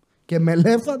 χαλιά και με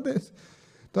ελέφαντες.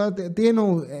 Τώρα τι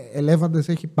εννοώ, ελέφαντες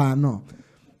έχει πάνω?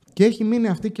 Και έχει μείνει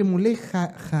αυτή και μου λέει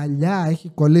χαλιά,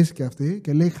 έχει κολλήσει και αυτή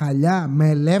και λέει χαλιά με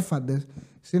ελέφαντες.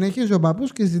 Συνεχίζει ο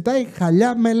παππούς και ζητάει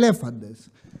χαλιά με ελέφαντες.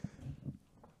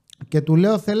 Και του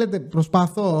λέω: θέλετε,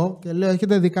 προσπαθώ και λέω: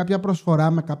 έχετε δει κάποια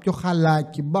προσφορά με κάποιο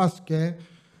χαλάκι, μπάσκε?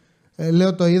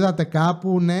 Λέω: το είδατε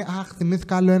κάπου? Ναι, αχ,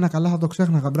 θυμήθηκα άλλο ένα, καλά θα το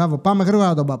ξέχναγα, μπράβο, πάμε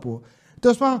γρήγορα τον παππού.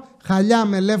 Τέλος πάντων, χαλιά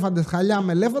με ελέφαντες, χαλιά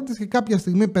με ελέφαντες, και κάποια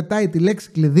στιγμή πετάει τη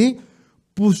λέξη κλειδί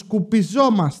που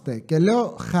σκουπιζόμαστε. Και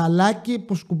λέω: χαλάκι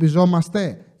που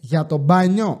σκουπιζόμαστε για το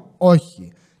μπάνιο?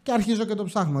 Όχι. Και αρχίζω και το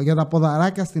ψάχνω. Για τα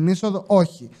ποδαράκια στην είσοδο?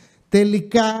 Όχι.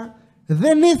 Τελικά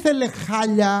δεν ήθελε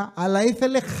χάλια, αλλά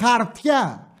ήθελε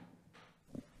χαρτιά.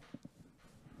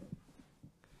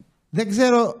 Δεν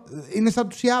ξέρω, είναι σαν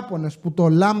τους Ιάπωνες που το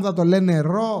λάμδα το λένε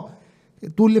ρο,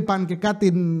 του λείπαν και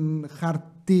κάτι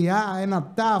χαρτιά,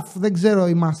 ένα ταφ, δεν ξέρω,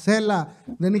 η Μασέλα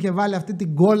δεν είχε βάλει αυτή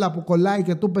την κόλλα που κολλάει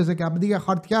και του παίζε και αντί για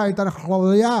χαρτιά ήταν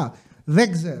χλωδιά.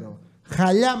 Δεν ξέρω.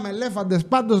 Χαλιά με ελέφαντες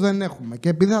πάντως δεν έχουμε. Και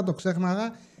επειδή θα το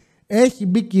ξέχναγα, έχει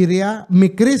μπει κυρία,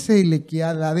 μικρή σε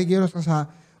ηλικία, δηλαδή γύρω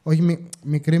στα, όχι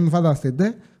μικρή, μην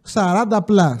φανταστείτε, 40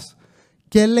 πλάς.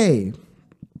 Και λέει,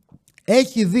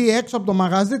 έχει δει έξω από το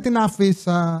μαγαζί την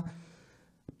αφίσα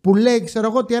που λέει, ξέρω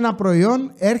εγώ, ότι ένα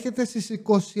προϊόν έρχεται στις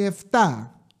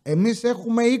 27. Εμείς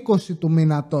έχουμε 20 του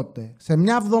μήνα τότε. Σε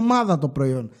μια εβδομάδα το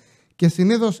προϊόν. Και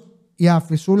συνήθως η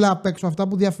αφισούλα απ' έξω, αυτά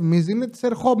που διαφημίζει, είναι τις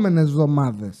ερχόμενες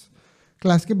εβδομάδες.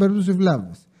 Κλασική περίπτωση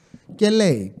βλάβες. Και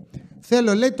λέει,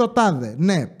 θέλω, λέει, το τάδε.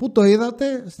 Ναι, πού το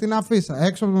είδατε? Στην αφίσα.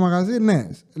 Έξω από το μαγαζί, ναι.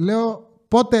 Λέω,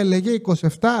 πότε έλεγε? 27.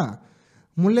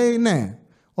 Μου λέει, ναι.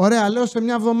 Ωραία, λέω, σε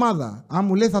μια εβδομάδα.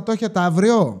 Μου λέει, θα το έχετε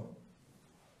αύριο?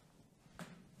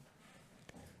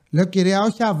 Λέω, κυρία,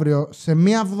 όχι αύριο, σε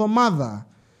μια εβδομάδα.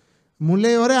 Μου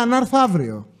λέει, ωραία, να έρθω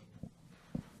αύριο.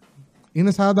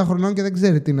 Είναι 40 χρονών και δεν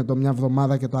ξέρει τι είναι το μια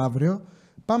εβδομάδα και το αύριο.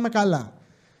 Πάμε καλά.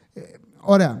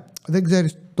 Ωραία, δεν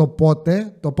ξέρεις το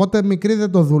πότε. Το πότε, μικρή,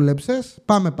 δεν το δούλεψες.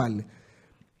 Πάμε πάλι.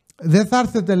 Δεν θα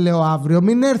έρθετε, λέω, αύριο.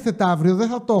 Μην έρθετε αύριο, δεν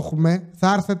θα το έχουμε.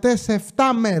 Θα έρθετε σε 7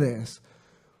 μέρες.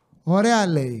 Ωραία,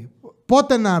 λέει.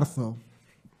 Πότε να έρθω?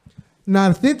 Να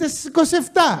έρθετε στις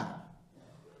 27.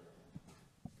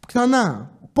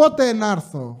 Ξανά. Πότε να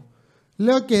έρθω?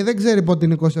 Λέω, οκ, δεν ξέρει πότε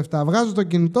είναι 27. Βγάζω το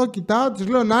κινητό, κοιτάω, της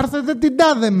λέω, να έρθετε την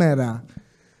τάδε μέρα.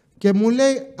 Και μου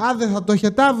λέει, δεν θα το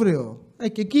έχετε αύριο?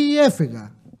 Και εκεί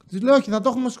έφυγα. Της λέω, όχι, θα το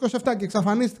έχουμε στις 27 και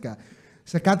εξαφανίστηκα.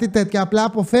 Σε κάτι τέτοια απλά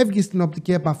αποφεύγεις την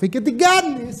οπτική επαφή και την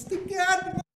κάνεις. Την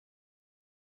κάνεις.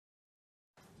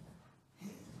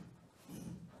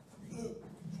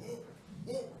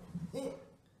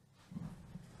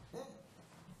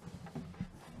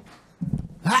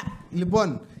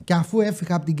 Λοιπόν, και αφού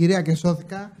έφυγα από την κυρία και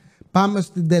σώθηκα, πάμε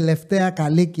στην τελευταία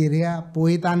καλή κυρία που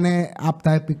ήταν από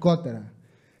τα επικότερα.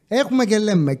 Έχουμε και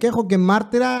λέμε, και έχω και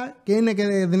μάρτυρα και είναι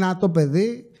και δυνατό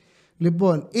παιδί.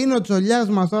 Λοιπόν, είναι ο τσολιάς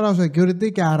μας τώρα ο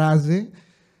security και αράζει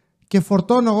και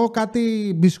φορτώνω εγώ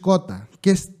κάτι μπισκότα.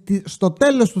 Και στο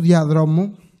τέλος του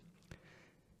διαδρόμου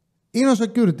είναι ο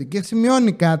security και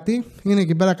σημειώνει κάτι, είναι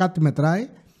εκεί πέρα κάτι μετράει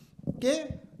και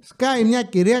σκάει μια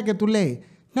κυρία και του λέει,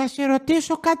 να σε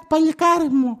ρωτήσω κάτι, παλικάρι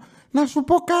μου, να σου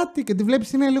πω κάτι. Και τη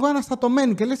βλέπεις είναι λίγο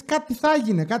αναστατωμένη και λες, κάτι θα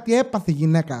γίνει, κάτι έπαθε η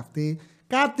γυναίκα αυτή.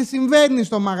 Κάτι συμβαίνει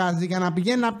στο μαγαζί για να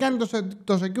πηγαίνει να πιάνει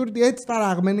το security έτσι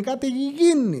ταραγμένη, κάτι έχει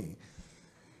γίνει.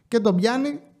 Και τον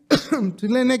πιάνει, του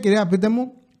λέει, ναι κυρία, πείτε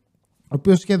μου, ο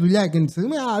οποίος είχε δουλειά εκείνη τη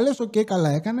στιγμή, λες, οκ, καλά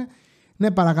έκανε.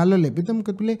 Ναι, παρακαλώ, λέει, πείτε μου.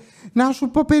 Και του λέει, να σου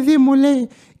πω, παιδί μου, λέει,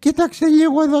 κοίταξε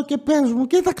λίγο εδώ και πες μου,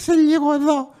 κοίταξε λίγο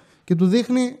εδώ. Και του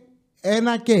δείχνει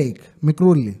ένα κέικ,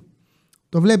 μικρούλι.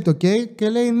 Το βλέπει το κέικ και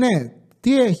λέει, ναι,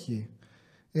 τι έχει?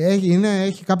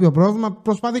 Έχει κάποιο πρόβλημα,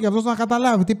 προσπαθεί και αυτός να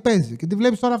καταλάβει τι παίζει. Και τη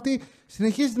βλέπεις τώρα αυτή,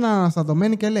 συνεχίζει να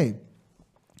αναστατωμένη και λέει,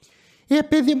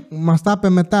 παιδί, μας τα είπε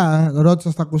μετά,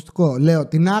 ρώτησα στο ακουστικό. Λέω,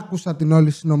 την άκουσα την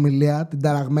όλη συνομιλία, την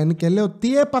ταραγμένη, και λέω,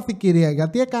 τι έπαθε κυρία,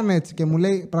 γιατί έκανε έτσι? Και μου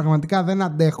λέει, πραγματικά δεν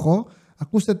αντέχω,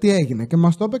 ακούστε τι έγινε. Και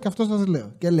μας το είπε και αυτό σας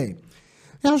λέω. Και λέει,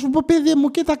 να σου πω, παιδί μου,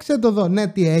 κοίταξε το εδώ. Ναι,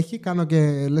 τι έχει, κάνω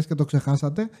και λες και το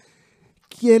ξεχάσατε.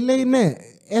 Και λέει, ναι,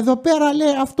 εδώ πέρα, λέει,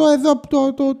 αυτό εδώ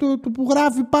το που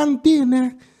γράφει πάνω, τι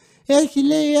είναι? Έχει,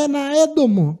 λέει, ένα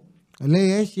έντομο.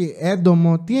 Λέει, έχει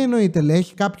έντομο? Τι εννοείται? Λέει,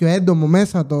 έχει κάποιο έντομο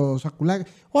μέσα το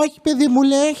σακουλάκι? Όχι, παιδί μου,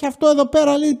 λέει, έχει αυτό εδώ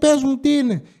πέρα, λέει, πες μου τι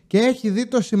είναι. Και έχει δει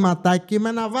το σηματάκι με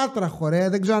ένα βάτραχο, ρε.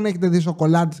 Δεν ξέρω αν έχετε δει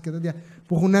σοκολάτες και τέτοια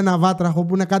που έχουν ένα βάτραχο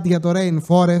που είναι κάτι για το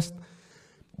rainforest.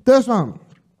 Τέλος πάντων.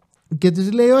 Και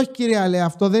της λέει, όχι κυρία, λέει,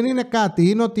 αυτό δεν είναι κάτι.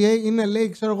 Είναι ότι είναι, λέει,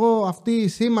 ξέρω εγώ, αυτή η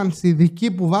σήμανση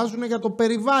ειδική που βάζουν για το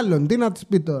περιβάλλον. Τι να της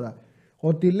πει τώρα?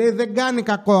 Ότι, λέει, δεν κάνει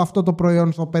κακό αυτό το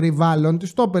προϊόν στο περιβάλλον.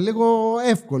 Της το είπε λίγο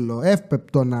εύκολο,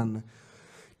 εύπεπτο να είναι.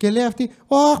 Και λέει αυτή,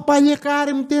 όχι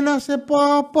παλικάρι μου, τι να σε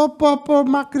πω,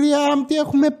 μακριά μου, τι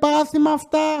έχουμε πάθει με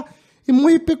αυτά. Μου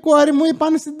είπε η κόρη μου,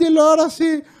 είπαν στην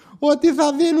τηλεόραση ότι θα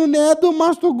δίνουν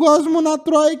έντομα στον κόσμο να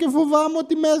τρώει και φοβάμαι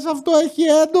ότι μέσα αυτό έχει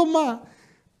έντομα.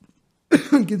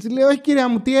 Και της λέει, όχι κυρία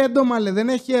μου, τι έντομα? Λέει, δεν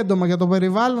έχει έντομα για το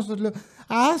περιβάλλον. Σας λέω,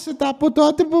 άσε τα, από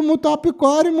τότε που μου το είπε η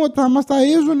κόρη μου ότι θα μας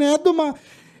ταΐζουν έντομα.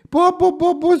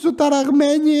 Πω σου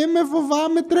ταραγμένη είμαι,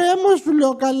 φοβάμαι, τρέμω, σου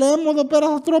λέω, καλέ μου, εδώ πέρα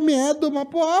θα τρώμε έντομα.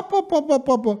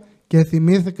 Πω. Και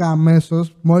θυμήθηκα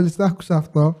αμέσως, μόλις το άκουσα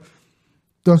αυτό,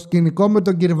 το σκηνικό με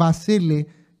τον κύριο Βασίλη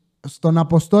στον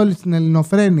Αποστόλη στην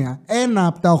Ελληνοφρένεια. Ένα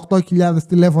από τα 8.000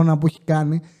 τηλέφωνα που έχει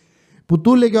κάνει, που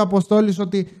του έλεγε ο Αποστόλης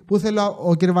ότι που ήθελε,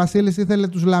 ο κ. Βασίλης ήθελε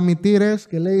τους λαμητήρες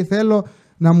και λέει, θέλω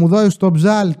να μου δώσει το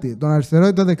ψάλτη, τον αριστερό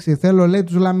ή το δεξί. Θέλω, λέει,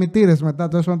 τους λαμητήρες μετά,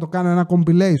 τόσο να το κάνω ένα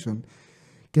compilation.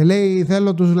 Και λέει,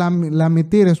 θέλω τους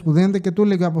λαμητήρες που δίνεται, και του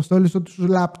έλεγε ο Αποστόλης ότι τους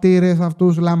λαπτήρες,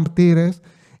 αυτούς λαμπτήρες,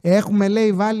 έχουμε,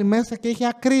 λέει, βάλει μέσα και έχει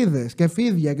ακρίδες και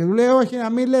φίδια. Και του λέει, όχι, να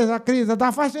μην λες ακρίδες, θα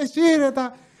τα φας εσύ, ρε.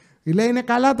 Λέει, είναι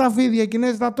καλά τα φίδια, οι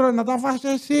Κινέζοι τα τρώνε, να τα φας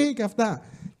εσύ και αυτά.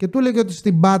 Και του έλεγε ότι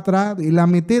στην Πάτρα οι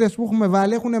λαμητήρες που έχουμε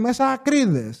βάλει έχουν μέσα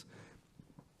ακρίδες.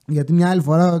 Γιατί μια άλλη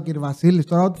φορά ο κ. Βασίλης,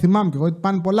 τώρα ό,τι θυμάμαι και εγώ, ότι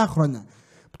πάνε πολλά χρόνια,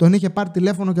 που τον είχε πάρει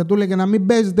τηλέφωνο και του έλεγε να μην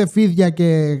παίζετε φίδια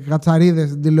και κατσαρίδες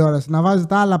στην τηλεόραση, να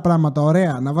βάζετε άλλα πράγματα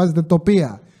ωραία, να βάζετε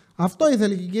τοπία. Αυτό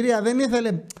ήθελε και η κυρία, δεν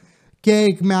ήθελε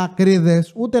κέικ με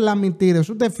ακρίδες, ούτε λαμητήρες,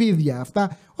 ούτε φίδια.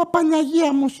 Αυτά. Ω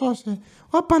Παναγία μου σώσε,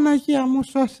 ω Παναγία μου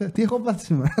σώσε. Τι έχω πάθει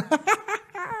σήμερα?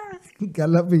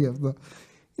 Καλά πήγε αυτό.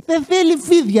 Δεν θέλει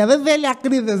φίδια, δεν θέλει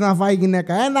ακρίδες να φάει η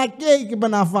γυναίκα. Ένα κέικ είπε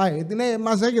να φάει.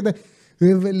 Μας έχετε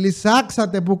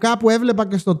λυσάξατε που κάπου έβλεπα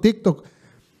και στο TikTok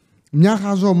μια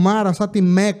χαζομάρα σαν τη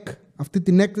ΜΕΚ, αυτή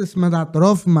την έκθεση με τα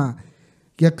τρόφιμα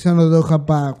για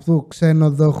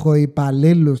ξενοδόχο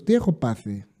υπαλλήλους. Τι έχω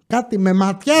πάθει? Κάτι με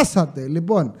ματιάσατε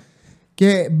λοιπόν.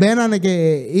 Και μπαίνανε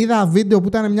και είδα βίντεο που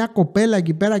ήταν μια κοπέλα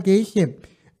εκεί πέρα και είχε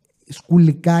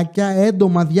σκουλικάκια,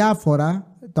 έντομα διάφορα,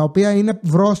 τα οποία είναι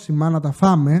βρόσιμα να τα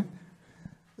φάμε.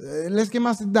 Λες και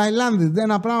είμαστε στην Ταϊλάνδη,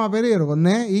 ένα πράγμα περίεργο.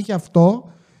 Ναι, είχε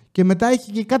αυτό και μετά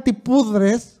είχε και κάτι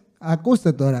πούδρες,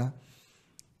 ακούστε τώρα,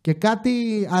 και κάτι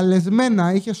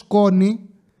αλεσμένα, είχε σκόνη,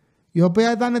 η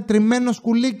οποία ήταν τριμμένο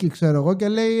σκουλίκι, ξέρω εγώ, και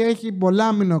λέει έχει πολλά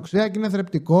αμινοξέα και είναι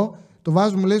θρεπτικό. Το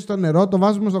βάζουμε, λέει, στο νερό, το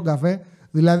βάζουμε στον καφέ.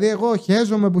 Δηλαδή, εγώ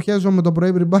χέζομαι το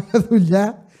πρωί πριν πάω για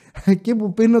δουλειά, εκεί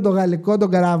που πίνω το γαλλικό, τον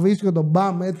καραβίσιο, τον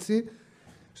μπαμ, έτσι.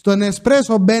 Στον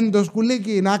εσπρέσο μπαίνει το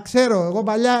σκουλίκι, να ξέρω. Εγώ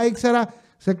παλιά ήξερα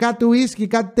σε κάτι ουίσκι,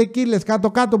 κάτι τεκίλες,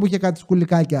 κάτω-κάτω που είχε κάτι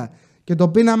σκουλικάκια. Και το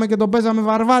πίναμε και το παίζαμε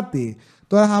βαρβάτι.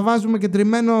 Τώρα θα βάζουμε και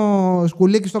τριμμένο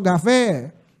σκουλίκι στον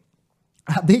καφέ.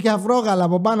 Αντί για φρόγαλα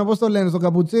από πάνω, πώς το λένε, στον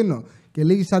καπουτσίνο. Και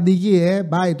λίγη σαντιγί,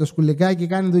 πάει το σκουλικάκι,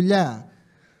 κάνει δουλειά.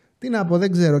 Τι να πω,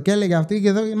 δεν ξέρω. Και έλεγε αυτή και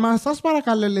εδώ. Μα σας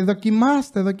παρακαλώ, λέει,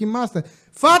 δοκιμάστε.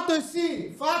 Φάτο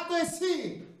εσύ.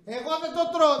 Εγώ δεν το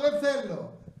τρώω, δεν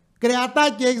θέλω.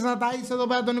 Κρεατάκι έχεις να ταΐσεις εδώ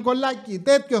πέρα τον Νικολάκη?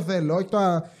 Τέτοιο θέλω. Όχι το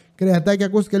κρεατάκι,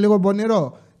 ακούστηκε λίγο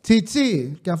πονηρό.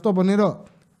 Τσιτσί, και αυτό πονηρό.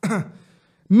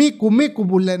 Μίκου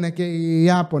που λένε και οι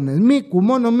Ιάπωνες.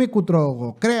 Μόνο μίκου τρώω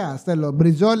εγώ. Κρέας θέλω.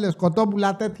 Μπριζόλες,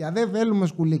 κοτόπουλα, τέτοια. Δεν θέλουμε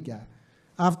σκουλίκια.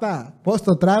 Αυτά. Πώς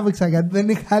το τράβηξα, γιατί δεν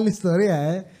είχα άλλη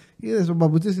ιστορία, Είδες, ο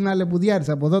παπουτσής είναι αλεπουδιάρης.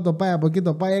 Από εδώ το πάει, από εκεί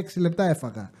το πάει. 6 λεπτά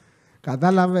έφαγα.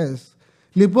 Κατάλαβες?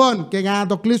 Λοιπόν, και για να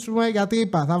το κλείσουμε, γιατί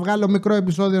είπα, θα βγάλω μικρό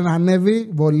επεισόδιο να ανέβει,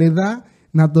 βολίδα,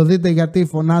 να το δείτε γιατί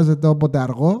φωνάζετε όποτε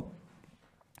αργό.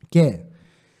 Και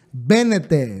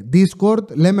μπαίνετε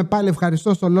Discord, λέμε πάλι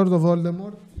ευχαριστώ στο Lord of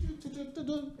Voldemort.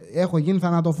 Έχω γίνει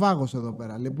θανατοφάγος εδώ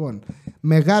πέρα. Λοιπόν,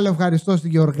 μεγάλο ευχαριστώ στη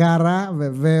Γεωργάρα,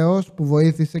 βεβαίως, που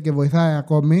βοήθησε και βοηθάει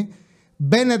ακόμη.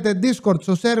 Μπαίνετε Discord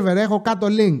στο σερβερ, έχω κάτω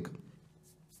link.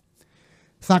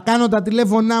 Θα κάνω τα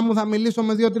τηλέφωνά μου, θα μιλήσω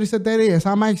με 2-3 εταιρείες.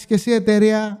 Άμα έχεις και εσύ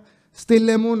εταιρεία,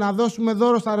 στείλε μου να δώσουμε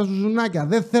δώρο στα ρεζουζουνάκια.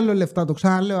 Δεν θέλω λεφτά, το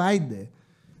ξαναλέω, άιντε.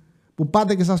 Που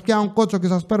πάτε και σας πιάνουν κότσο και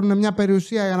σας παίρνουν μια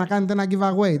περιουσία για να κάνετε ένα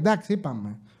giveaway. Εντάξει,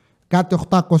 είπαμε. Κάτι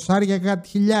 800 και κάτι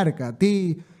χιλιάρικα.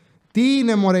 Τι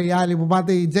είναι μωρέ οι άλλοι που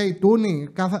πάτε, η J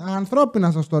Tooney?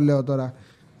 Ανθρώπινα σας το λέω τώρα.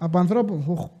 Από ανθρώπου.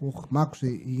 Μ' άκουσε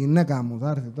η γυναίκα μου, θα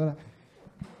έρθει τώρα.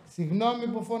 Συγγνώμη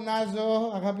που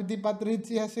φωνάζω, αγαπητή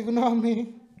Πατρίτσια, συγγνώμη.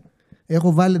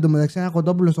 Έχω βάλει το μεταξύ ένα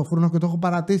κοτόπουλο στο φούρνο και το έχω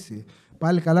παρατήσει.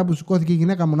 Πάλι καλά που σηκώθηκε η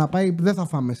γυναίκα μου να πάει, δεν θα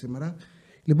φάμε σήμερα.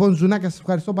 Λοιπόν, ζουνάκια, σας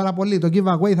ευχαριστώ πάρα πολύ. Το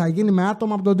giveaway θα γίνει με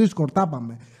άτομα από το Discord. Τα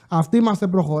πάμε. Αυτοί είμαστε,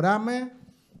 προχωράμε.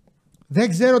 Δεν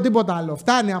ξέρω τίποτα άλλο.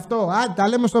 Φτάνει αυτό. Τα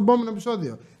λέμε στο επόμενο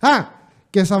επεισόδιο.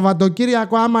 Και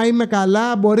Σαββατοκύριακο, άμα είμαι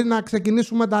καλά, μπορεί να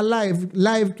ξεκινήσουμε τα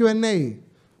live Q&A.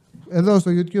 Εδώ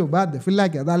στο YouTube. Άντε,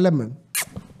 φιλάκια, τα λέμε.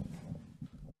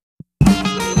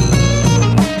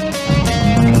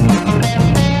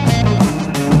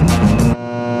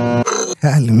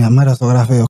 Άλλη μια μέρα στο γραφείο.